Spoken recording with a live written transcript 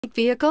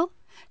Vehicle?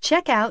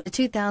 Check out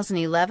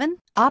 2011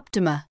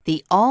 Optima.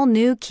 The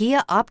all-new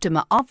Kia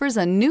Optima offers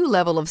a new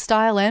level of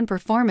style and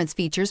performance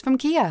features from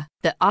Kia.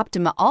 The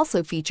Optima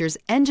also features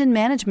engine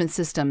management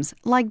systems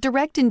like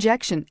direct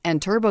injection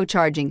and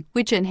turbocharging,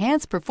 which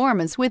enhance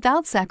performance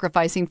without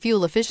sacrificing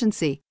fuel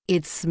efficiency.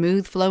 Its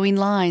smooth flowing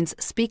lines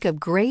speak of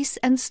grace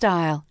and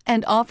style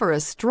and offer a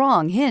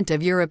strong hint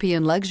of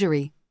European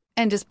luxury,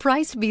 and is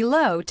priced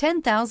below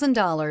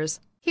 $10,000.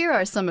 Here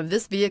are some of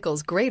this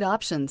vehicle's great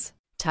options: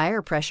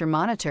 tire pressure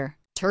monitor,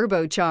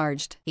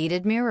 turbocharged,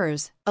 heated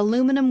mirrors,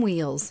 aluminum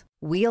wheels,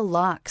 wheel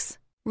locks,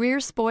 rear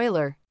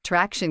spoiler,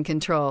 traction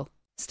control,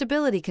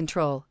 stability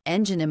control,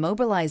 engine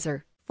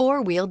immobilizer,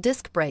 four-wheel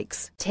disc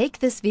brakes. Take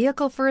this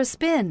vehicle for a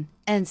spin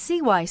and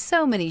see why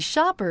so many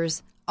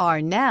shoppers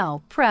are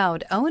now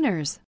proud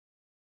owners.